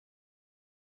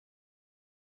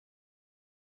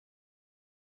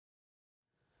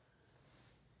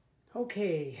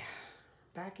Okay,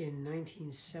 back in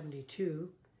 1972,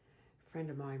 a friend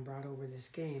of mine brought over this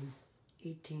game,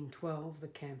 1812, The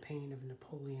Campaign of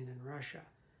Napoleon in Russia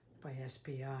by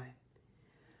SPI.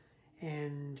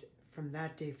 And from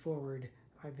that day forward,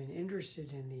 I've been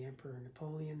interested in the Emperor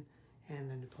Napoleon and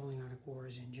the Napoleonic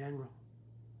Wars in general.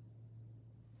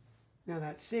 Now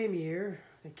that same year,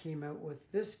 they came out with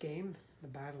this game, the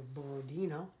Battle of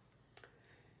Borodino,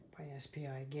 by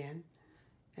SPI again,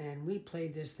 and we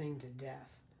played this thing to death.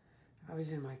 I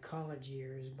was in my college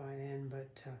years by then,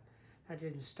 but that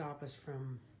didn't stop us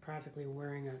from practically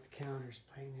wearing out the counters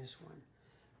playing this one.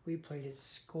 We played it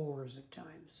scores of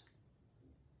times.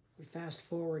 We fast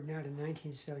forward now to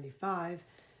 1975,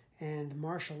 and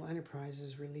Marshall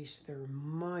Enterprises released their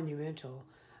monumental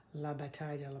La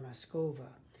Bataille de la Moscova,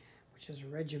 which is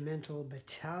a regimental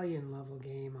battalion level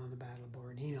game on the Battle of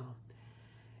Borodino.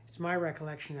 It's my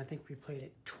recollection, I think we played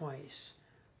it twice.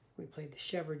 We played the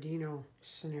Shevardino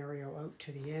scenario out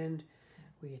to the end.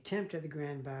 We attempted the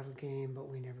Grand Battle game, but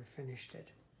we never finished it.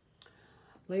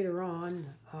 Later on,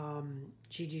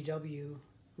 GGW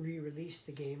re-released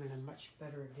the game in a much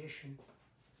better edition,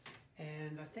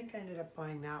 and I think I ended up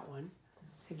buying that one.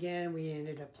 Again, we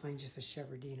ended up playing just the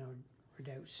Shevardino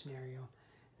Redoubt scenario,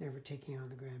 never taking on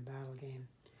the Grand Battle game.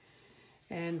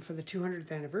 And for the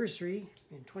 200th anniversary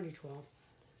in 2012,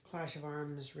 Clash of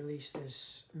Arms released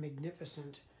this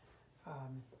magnificent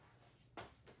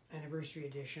anniversary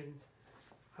edition.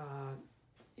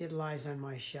 It lies on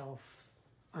my shelf,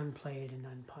 unplayed and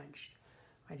unpunched.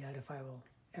 I doubt if I will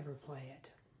ever play it.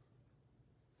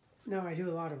 Now, I do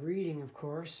a lot of reading, of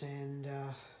course, and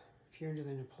if you're into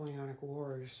the Napoleonic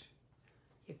Wars,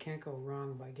 you can't go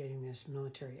wrong by getting this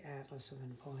military atlas of the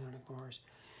Napoleonic Wars.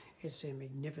 It's a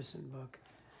magnificent book.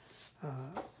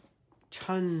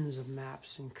 Tons of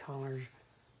maps and colors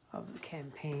of the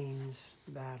campaigns,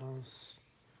 battles.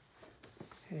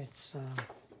 It's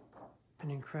an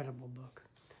incredible book.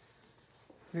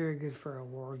 Very good for a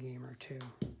war gamer too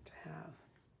to have.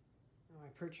 I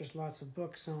purchased lots of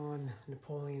books on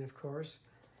Napoleon, of course,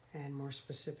 and more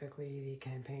specifically the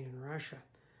campaign in Russia.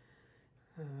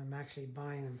 I'm actually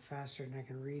buying them faster than I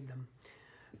can read them.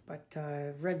 But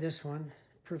I've read this one,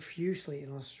 profusely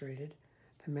illustrated,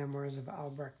 The Memoirs of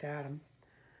Albrecht Adam.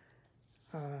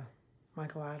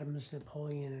 Michael Adams'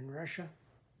 Napoleon in Russia.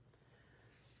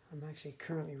 I'm actually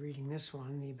currently reading this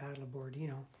one, The Battle of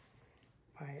Borodino,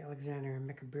 by Alexander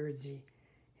Mikaberidze,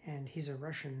 and he's a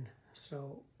Russian,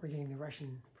 so we're getting the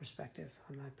Russian perspective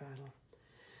on that battle.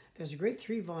 There's a great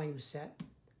 3-volume set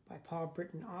by Paul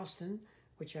Britton Austin,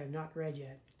 which I've not read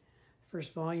yet. The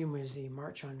first volume was The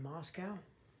March on Moscow,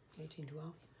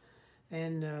 1812,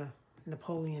 then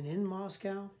Napoleon in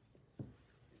Moscow,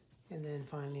 and then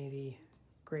finally The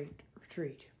Great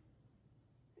Retreat.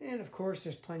 And of course,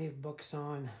 there's plenty of books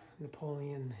on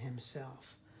Napoleon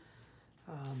himself.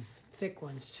 Thick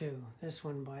ones too. This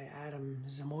one by Adam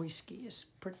Zamoyski is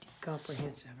pretty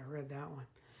comprehensive. I read that one.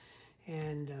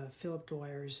 And Philip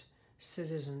Dwyer's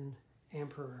Citizen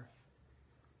Emperor.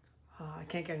 I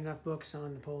can't get enough books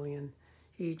on Napoleon.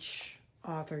 Each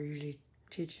author usually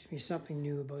teaches me something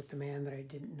new about the man that I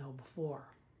didn't know before.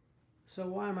 So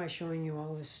why am I showing you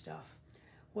all this stuff?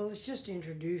 Well, it's just to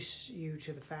introduce you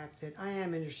to the fact that I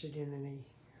am interested in the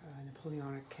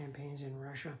Napoleonic campaigns in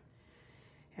Russia.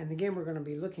 And the game we're going to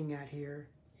be looking at here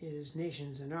is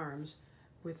Nations in Arms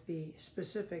with the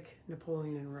specific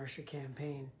Napoleon in Russia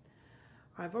campaign.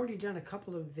 I've already done a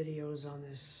couple of videos on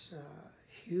this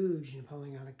huge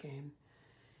Napoleonic game,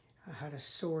 how to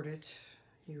sort it.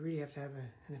 You really have to have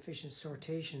an efficient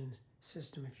sortation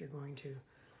system if you're going to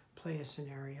play a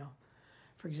scenario.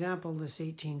 For example, this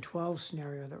 1812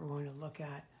 scenario that we're going to look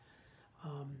at,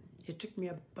 it took me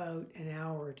about an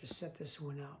hour to set this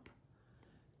one up.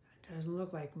 It doesn't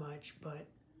look like much, but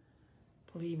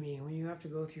believe me, when you have to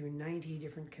go through 90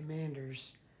 different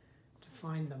commanders to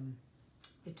find them,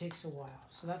 it takes a while.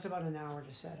 So that's about an hour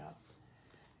to set up.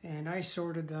 And I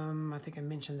sorted them, I think I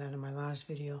mentioned that in my last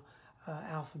video,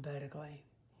 alphabetically.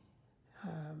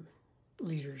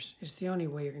 Leaders. It's the only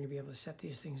way you're going to be able to set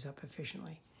these things up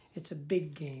efficiently. It's a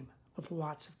big game with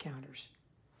lots of counters.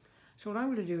 So what I'm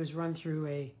going to do is run through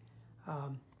a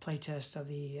playtest of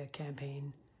the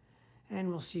campaign, and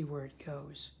we'll see where it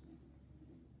goes.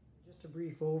 Just a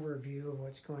brief overview of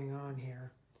what's going on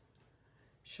here.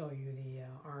 Show you the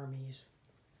armies.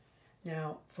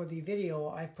 Now, for the video,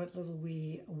 I've put little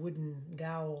wee wooden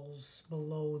dowels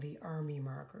below the army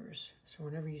markers. So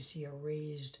whenever you see a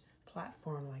raised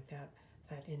platform like that,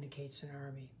 that indicates an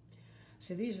army.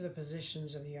 So these are the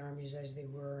positions of the armies as they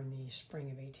were in the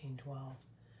spring of 1812.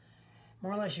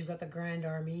 More or less, you've got the Grand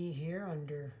Army here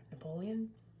under Napoleon.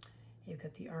 You've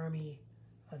got the army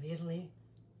of Italy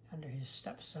under his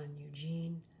stepson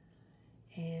Eugene,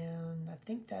 and I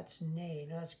think that's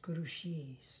that's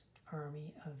Grouchy's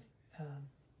army of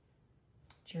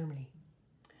Germany.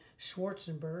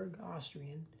 Schwarzenberg,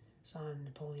 Austrian, is on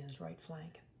Napoleon's right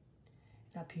flank.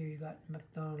 And up here you got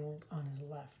MacDonald on his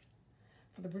left.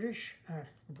 For the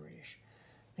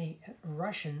the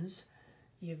Russians,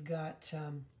 you've got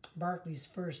Barclay's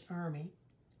first army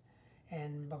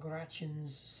and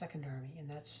Bagration's second army, and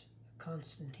that's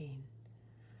Constantine.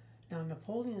 Now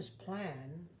Napoleon's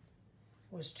plan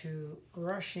was to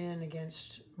rush in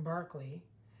against Barclay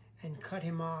and cut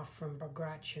him off from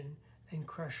Bagration and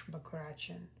crush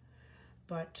Bagration.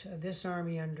 But this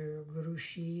army under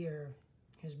Grouchy, or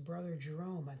his brother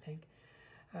Jerome, I think,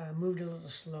 moved a little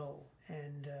slow,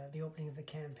 and the opening of the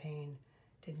campaign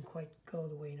didn't quite go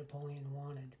the way Napoleon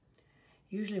wanted.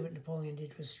 Usually what Napoleon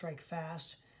did was strike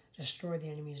fast, destroy the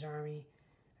enemy's army,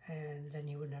 and then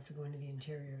he wouldn't have to go into the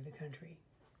interior of the country.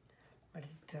 But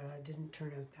it didn't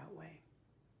turn out that way.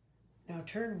 Now,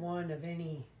 turn one of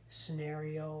any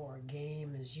scenario or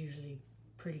game is usually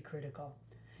pretty critical,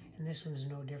 and this one's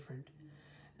no different.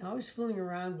 Now, I was fooling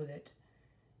around with it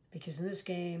because in this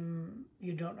game,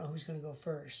 you don't know who's going to go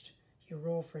first. You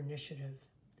roll for initiative.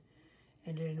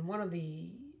 And in one of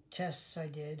the tests I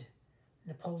did,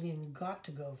 Napoleon got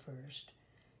to go first,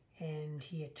 and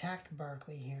he attacked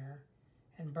Barclay here,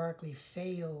 and Barclay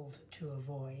failed to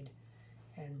avoid,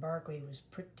 and Barclay was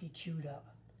pretty chewed up.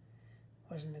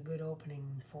 Wasn't a good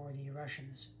opening for the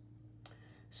Russians.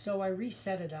 So I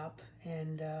reset it up,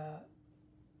 and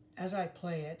as I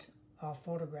play it, I'll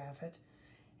photograph it,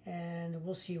 and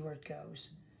we'll see where it goes.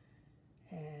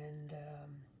 And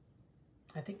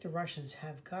I think the Russians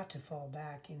have got to fall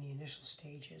back in the initial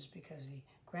stages because the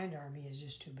Grand Army is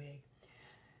just too big.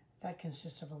 That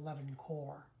consists of 11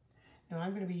 corps. Now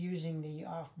I'm going to be using the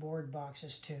off-board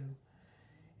boxes too,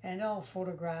 and I'll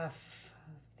photograph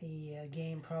the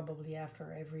game probably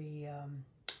after every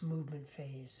movement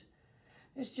phase.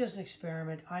 This is just an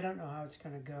experiment. I don't know how it's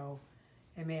going to go.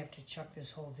 I may have to chuck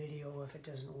this whole video if it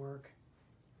doesn't work.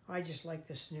 I just like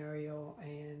the scenario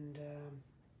and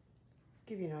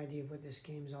give you an idea of what this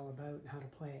game is all about and how to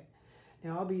play it.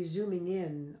 Now I'll be zooming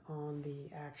in on the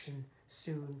action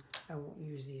soon. I won't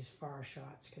use these far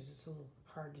shots because it's a little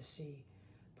hard to see.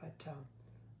 But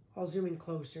I'll zoom in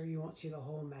closer. You won't see the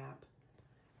whole map,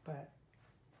 but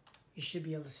you should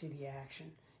be able to see the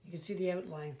action. You can see the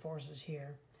outlying forces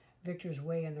here. Victor's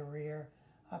way in the rear.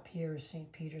 Up here is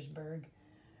St. Petersburg.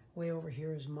 Way over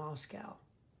here is Moscow.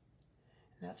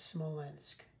 And that's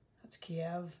Smolensk. That's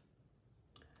Kiev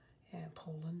and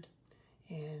Poland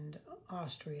and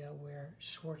Austria, where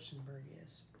Schwarzenberg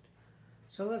is.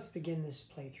 So let's begin this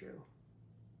playthrough.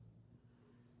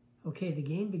 Okay, the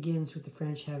game begins with the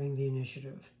French having the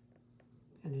initiative.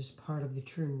 And as part of the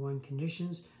turn 1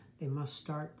 conditions, they must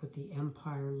start with the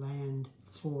Empire Land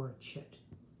 4 chit,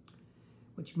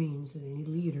 which means that any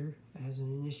leader that has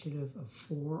an initiative of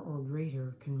 4 or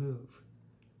greater can move,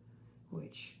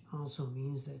 which also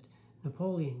means that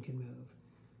Napoleon can move.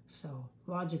 So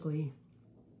logically,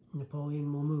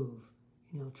 Napoleon will move,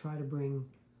 and he'll try to bring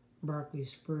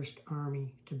Barclay's first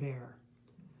army to bear.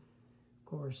 Of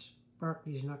course,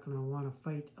 Barclay's not going to want to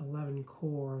fight 11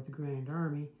 corps of the Grand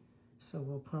Army, so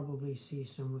we'll probably see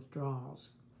some withdrawals.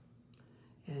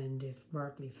 And if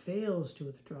Barclay fails to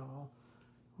withdraw,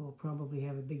 we'll probably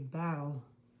have a big battle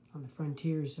on the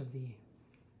frontiers of the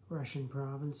Russian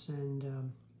province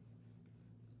and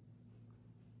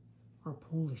or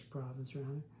Polish province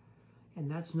rather, and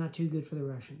that's not too good for the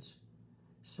Russians.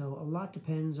 So a lot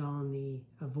depends on the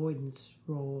avoidance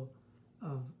role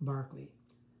of Barclay.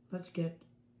 Let's get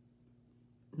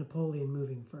Napoleon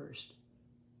moving first.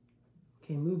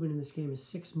 Okay, movement in this game is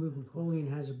 6 movement.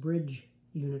 Napoleon has a bridge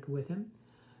unit with him,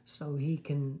 so he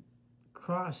can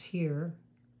cross here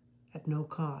at no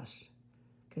cost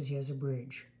because he has a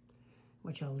bridge,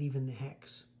 which I'll leave in the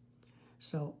hex.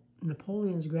 So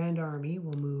Napoleon's Grand Army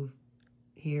will move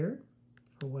here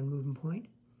for 1 movement point,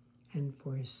 and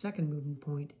for his 2nd movement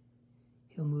point,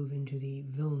 he'll move into the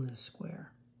Vilna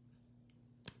square,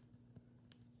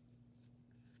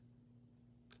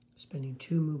 spending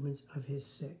 2 movements of his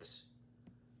 6.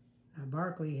 Now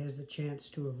Barclay has the chance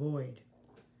to avoid,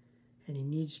 and he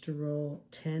needs to roll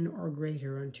 10 or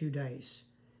greater on 2 dice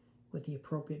with the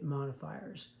appropriate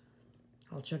modifiers.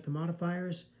 I'll check the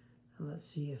modifiers, and let's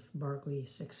see if Barclay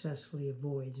successfully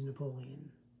avoids Napoleon.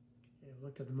 Okay, I've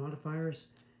looked at the modifiers,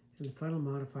 and the final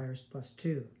modifier is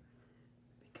 +2,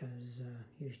 because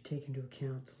you take into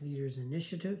account the leader's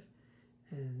initiative,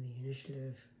 and the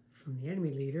initiative from the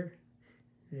enemy leader,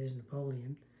 it is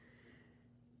Napoleon,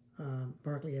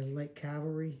 Barclay has light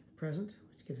cavalry present,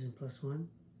 which gives him +1. And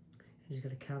he's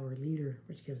got a cavalry leader,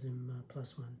 which gives him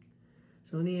 +1.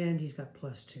 So in the end, he's got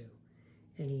 +2.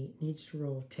 And he needs to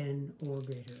roll 10 or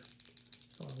greater.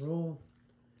 So I'll roll,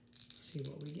 see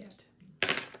what we get.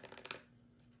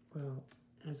 Well,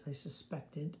 as I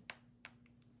suspected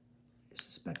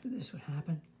this would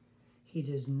happen. He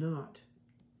does not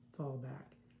fall back.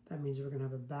 That means we're going to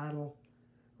have a battle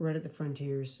right at the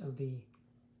frontiers of the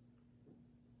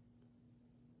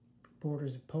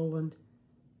borders of Poland,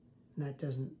 and that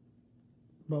doesn't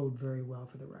bode very well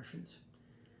for the Russians.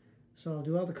 So I'll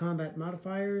do all the combat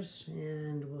modifiers,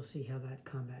 and we'll see how that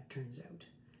combat turns out.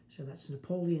 So that's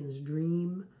Napoleon's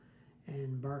dream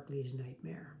and Barclay's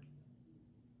nightmare.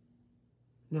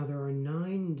 Now there are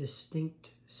 9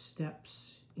 distinct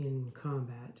steps in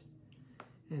combat,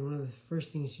 and one of the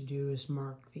first things to do is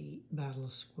mark the battle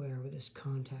square with this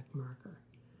contact marker,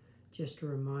 just to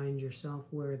remind yourself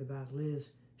where the battle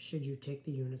is should you take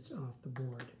the units off the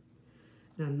board.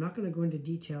 Now I'm not going to go into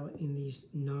detail in these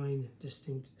 9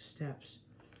 distinct steps,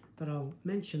 but I'll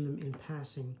mention them in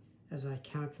passing as I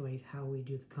calculate how we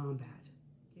do the combat.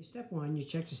 Okay, step 1, you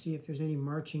check to see if there's any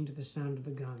marching to the sound of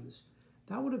the guns.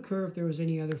 That would occur if there was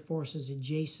any other forces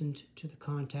adjacent to the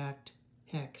contact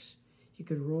hex. You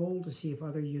could roll to see if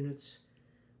other units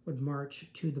would march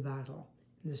to the battle.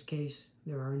 In this case,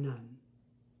 there are none.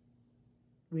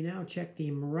 We now check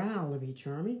the morale of each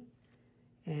army,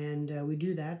 and we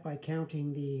do that by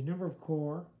counting the number of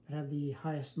corps that have the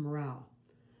highest morale.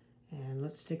 And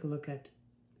let's take a look at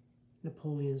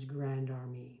Napoleon's Grand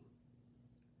Army.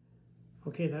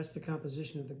 Okay, that's the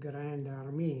composition of the Grand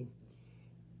Army.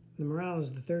 The morale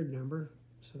is the 3rd number,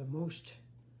 so the most,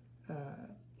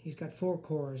 he's got 4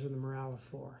 corps with a morale of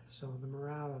 4. So the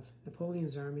morale of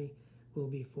Napoleon's army will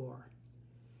be 4.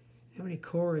 How many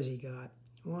corps has he got?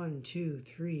 1, 2,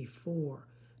 3, 4,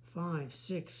 5,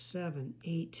 6, 7,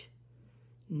 8,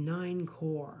 9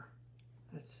 corps.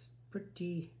 That's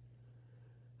pretty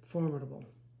formidable.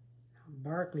 Now,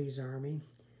 Barclay's army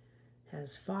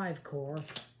has 5 corps,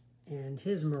 and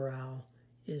his morale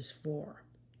is 4.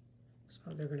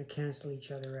 So they're going to cancel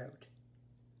each other out.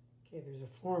 Okay, there's a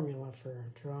formula for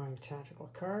drawing tactical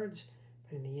cards,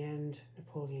 but in the end,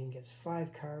 Napoleon gets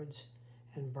 5 cards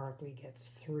and Barclay gets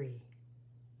 3.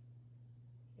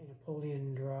 Okay,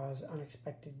 Napoleon draws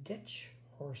unexpected ditch,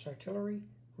 horse artillery,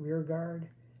 rear guard,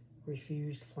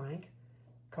 refused flank,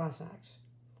 Cossacks.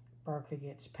 Barclay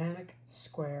gets panic,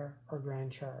 square, or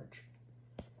grand charge.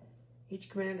 Each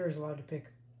commander is allowed to pick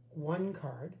 1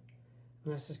 card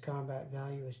unless his combat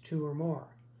value is 2 or more.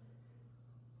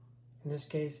 In this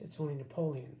case, it's only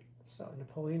Napoleon. So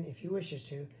Napoleon, if he wishes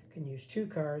to, can use 2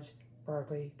 cards.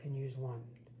 Barclay can use 1.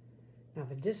 Now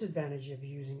the disadvantage of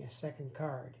using a second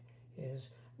card is,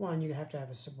 1, you have to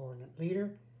have a subordinate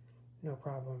leader. No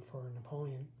problem for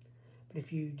Napoleon. But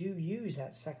if you do use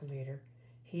that second leader,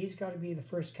 he's got to be the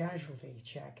first casualty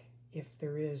check if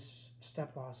there is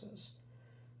step losses,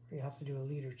 or you have to do a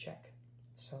leader check.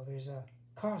 So there's a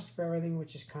cost for everything,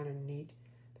 which is kind of neat.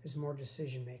 There's more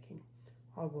decision making.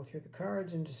 I'll go through the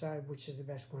cards and decide which is the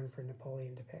best one for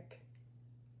Napoleon to pick.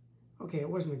 Okay, it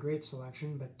wasn't a great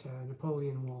selection, but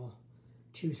Napoleon will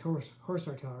choose horse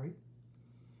artillery.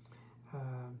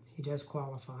 He does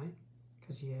qualify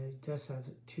because he does have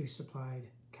 2 supplied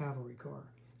cavalry corps.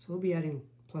 So he'll be adding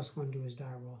 +1 to his die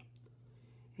roll.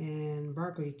 And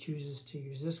Barclay chooses to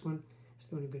use this one. It's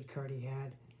the only good card he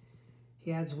had.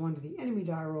 He adds 1 to the enemy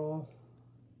die roll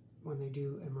when they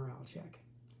do a morale check.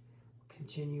 We'll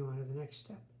continue on to the next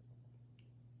step.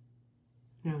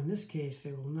 Now in this case,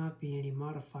 there will not be any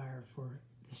modifier for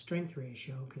the strength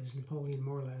ratio because Napoleon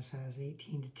more or less has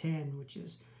 18 to 10, which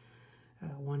is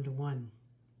 1 to 1.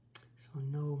 So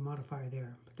no modifier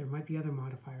there. But there might be other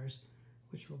modifiers,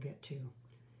 which we'll get to,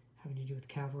 having to do with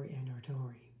cavalry and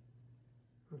artillery.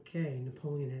 Okay,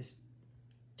 Napoleon has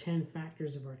 10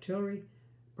 factors of artillery.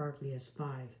 Barclay has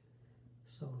 5.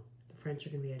 So the French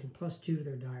are going to be adding +2 to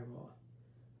their die roll.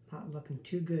 Not looking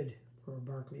too good for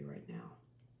Barclay right now.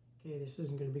 Okay, this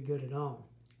isn't going to be good at all,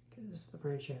 because the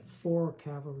French have 4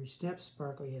 cavalry steps.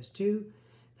 Barclay has 2.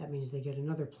 That means they get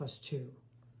another +2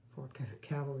 for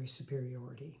cavalry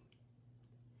superiority.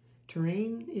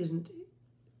 Terrain isn't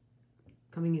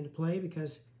coming into play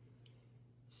because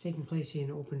it's taking place in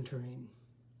open terrain.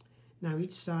 Now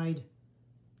each side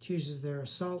chooses their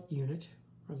assault unit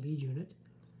or lead unit,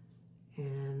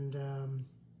 and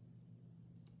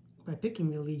by picking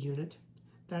the lead unit,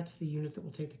 that's the unit that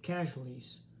will take the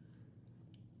casualties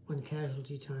when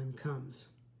casualty time comes.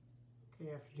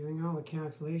 Okay, after doing all the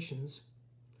calculations,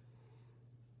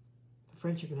 the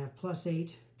French are going to have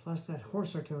 +8 plus that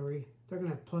horse artillery, they're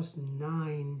going to have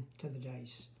 +9 to the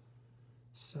dice.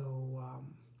 So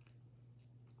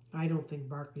I don't think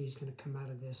Barclay is going to come out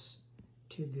of this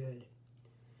too good,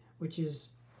 which is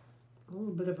a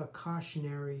little bit of a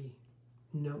cautionary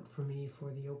note for me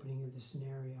for the opening of the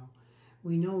scenario.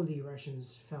 We know the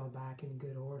Russians fell back in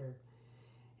good order,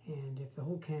 and if the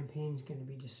whole campaign is going to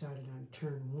be decided on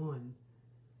turn 1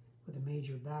 with a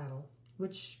major battle,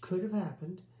 which could have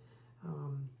happened,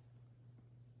 I'm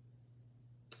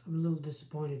a little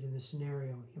disappointed in the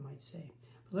scenario, you might say.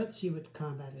 But let's see what the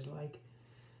combat is like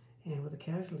and what the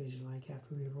casualties are like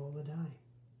after we roll the die.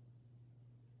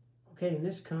 Okay, in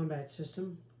this combat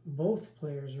system, both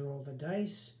players roll the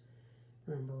dice.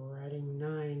 Remember, we're adding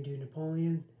 9 to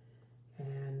Napoleon,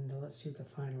 and let's see what the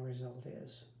final result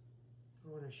is.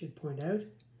 Oh, and I should point out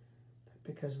that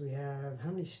because we have,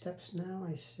 how many steps now?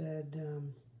 I said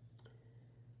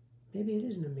maybe it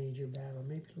isn't a major battle.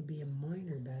 Maybe it'll be a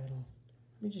minor battle.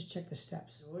 Let me just check the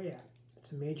steps. Oh yeah,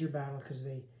 it's a major battle because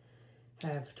they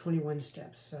have 21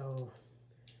 steps. So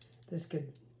this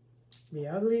could be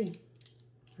ugly,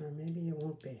 or maybe it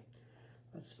won't be.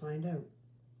 Let's find out.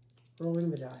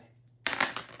 Rolling the die.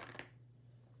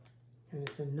 And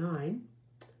it's a 9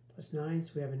 plus 9,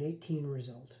 so we have an 18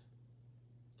 result.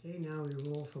 Okay, now we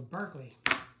roll for Barclay.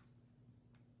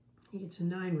 He gets a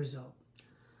 9 result.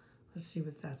 Let's see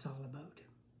what that's all about.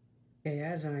 Okay,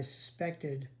 as I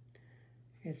suspected,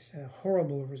 it's a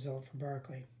horrible result for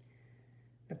Barclay.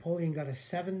 Napoleon got a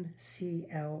 7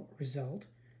 CL result,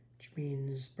 which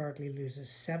means Barclay loses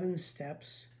 7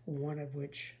 steps, one of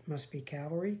which must be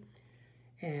cavalry,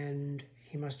 and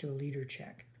he must do a leader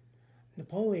check.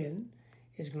 Napoleon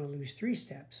is going to lose 3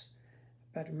 steps,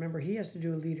 but remember he has to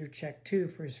do a leader check too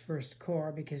for his first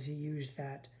corps because he used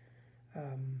that,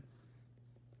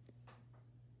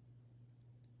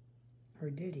 or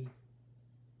did he?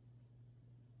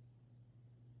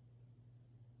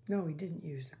 No, he didn't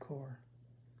use the corps.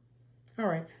 All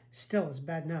right, still, it's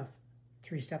bad enough.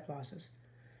 3 step losses.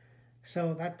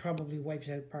 So that probably wipes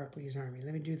out Barclay's army.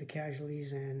 Let me do the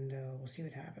casualties and we'll see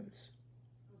what happens.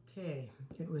 Okay,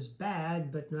 it was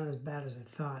bad, but not as bad as I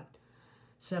thought.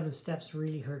 7 steps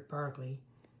really hurt Barclay.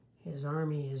 His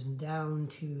army is down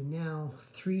to now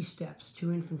 3 steps,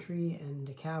 2 infantry and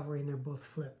a cavalry, and they're both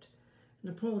flipped.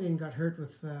 Napoleon got hurt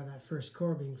with that first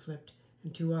corps being flipped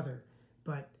and 2 other,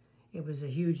 but it was a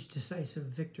huge decisive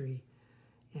victory,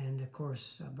 and of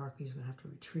course Barclay's going to have to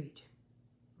retreat.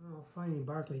 Well, finally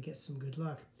Barclay gets some good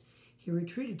luck. He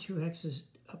retreated 2 hexes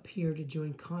up here to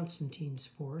join Constantine's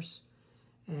force,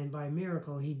 and by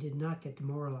miracle he did not get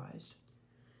demoralized.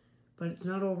 But it's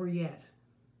not over yet,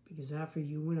 because after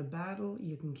you win a battle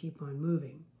you can keep on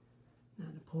moving. Now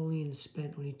Napoleon has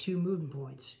spent only 2 movement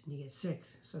points, and he gets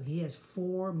 6, so he has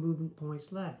 4 movement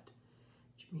points left,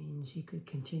 which means he could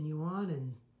continue on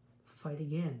and fight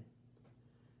again.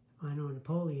 If I know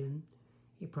Napoleon,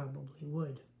 he probably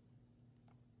would.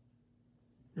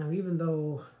 Now, even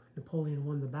though Napoleon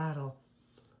won the battle,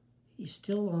 he's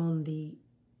still on the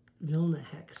Vilna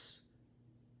hex,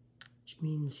 which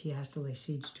means he has to lay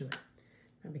siege to it.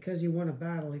 Now, because he won a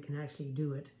battle, he can actually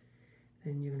do it,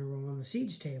 and you're going to roll on the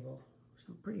siege table. So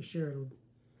I'm pretty sure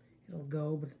it'll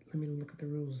go, but let me look at the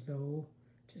rules, though,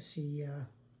 to see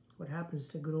what happens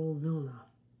to good old Vilna.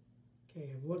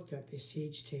 Okay, I've looked at the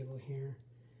siege table here,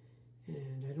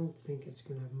 and I don't think it's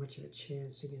going to have much of a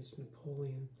chance against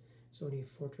Napoleon. It's only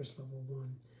fortress level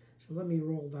 1. So let me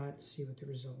roll that and see what the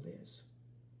result is.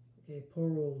 Okay, poor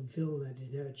old Vilna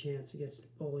didn't have a chance against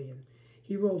Napoleon.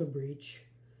 He rolled a breach,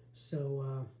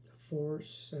 so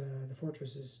the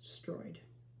fortress is destroyed.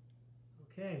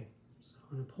 Okay, so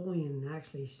Napoleon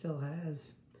actually still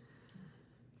has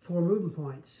 4 movement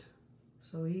points.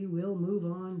 So he will move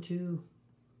on to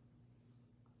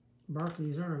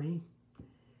Barclay's army,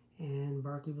 and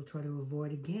Barclay will try to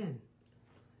avoid again.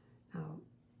 Now,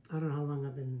 I don't know how long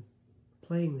I've been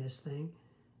playing this thing.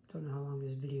 Don't know how long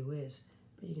this video is,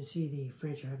 but you can see the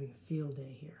French are having a field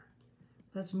day here.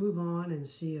 Let's move on and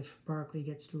see if Barclay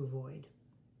gets to avoid.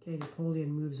 Okay,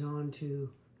 Napoleon moves on to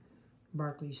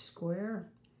Barclay's square,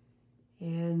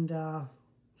 and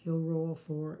he'll roll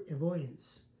for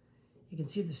avoidance. You can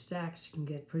see the stacks can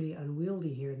get pretty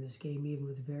unwieldy here in this game, even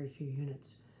with very few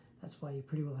units. That's why you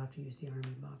pretty well have to use the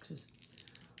army boxes.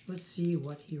 Let's see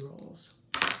what he rolls.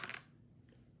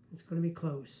 It's going to be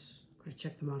close. I'm going to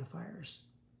check the modifiers.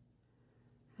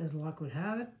 As luck would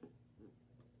have it,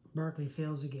 Barclay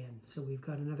fails again. So we've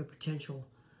got another potential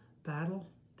battle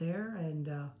there, and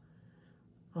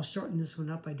I'll shorten this one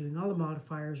up by doing all the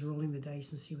modifiers, rolling the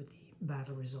dice, and see what the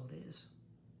battle result is.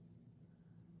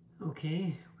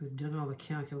 Okay, we've done all the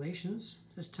calculations.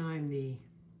 This time the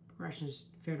Russians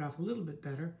fared off a little bit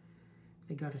better.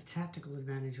 They got a tactical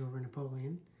advantage over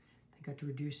Napoleon. They got to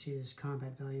reduce his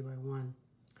combat value by 1.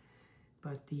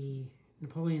 But the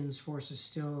Napoleon's forces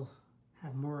still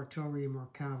have more artillery and more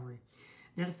cavalry.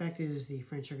 Net effect is the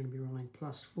French are going to be rolling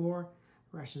 +4,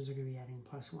 Russians are going to be adding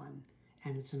 +1,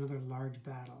 and it's another large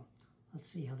battle. Let's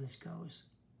see how this goes.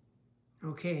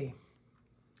 Okay,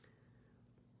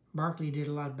 Barclay did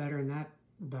a lot better in that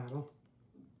battle.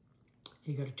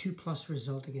 He got a 2+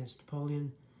 result against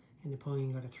Napoleon, and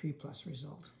Napoleon got a 3+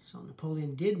 result. So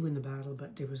Napoleon did win the battle,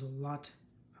 but it was a lot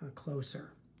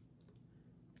closer.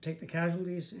 Take the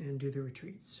casualties and do the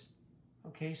retreats.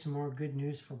 Okay, some more good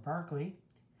news for Barclay.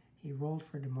 He rolled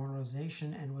for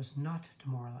demoralization and was not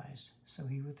demoralized, so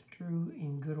he withdrew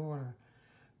in good order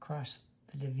across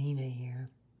the Vilna here.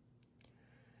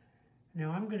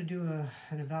 Now I'm going to do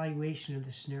an evaluation of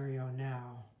the scenario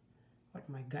now, what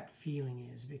my gut feeling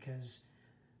is, because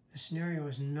the scenario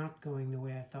is not going the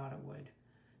way I thought it would.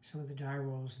 Some of the die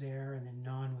rolls there and the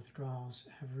non-withdrawals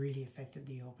have really affected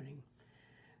the opening.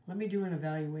 Let me do an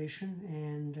evaluation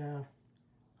and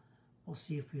we'll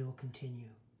see if we will continue.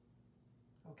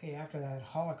 Okay, after that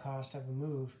holocaust of a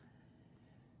move,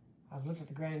 I've looked at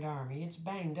the Grand Army. It's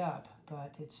banged up,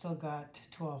 but it's still got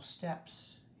 12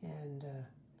 steps, and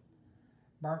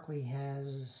Barclay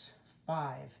has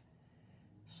 5.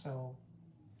 So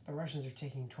the Russians are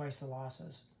taking twice the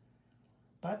losses.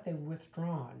 But they've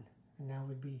withdrawn, and now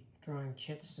we'd be drawing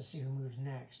chits to see who moves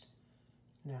next.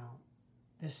 Now,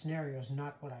 this scenario is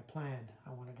not what I planned.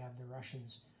 I wanted to have the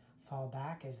Russians fall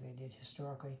back, as they did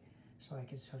historically, so I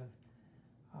could sort of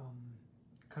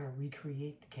kind of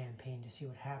recreate the campaign to see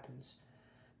what happens.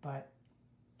 But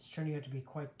it's turning out to be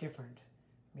quite different.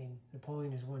 I mean,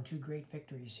 Napoleon has won 2 great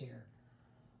victories here,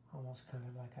 almost kind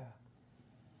of like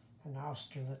an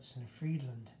Austerlitz and a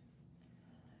Friedland.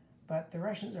 But the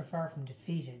Russians are far from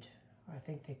defeated. I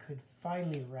think they could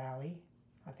finally rally.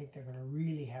 I think they're going to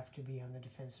really have to be on the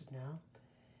defensive now.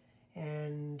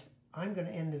 And I'm going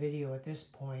to end the video at this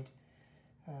point,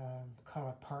 call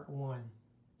it part 1.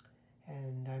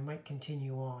 And I might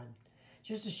continue on.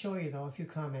 Just to show you, though, a few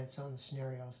comments on the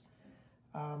scenarios.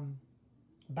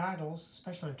 Battles,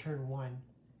 especially on turn 1,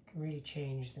 can really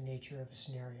change the nature of a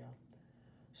scenario.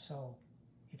 So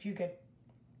if you get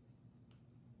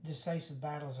decisive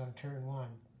battles on turn 1,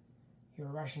 your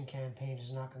Russian campaign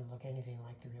is not going to look anything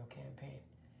like the real campaign.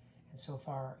 And so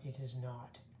far, it is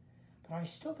not. But I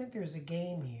still think there's a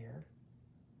game here.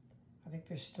 I think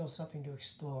there's still something to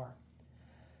explore.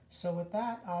 So with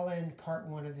that, I'll end part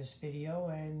 1 of this video,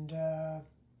 and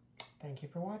thank you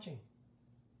for watching.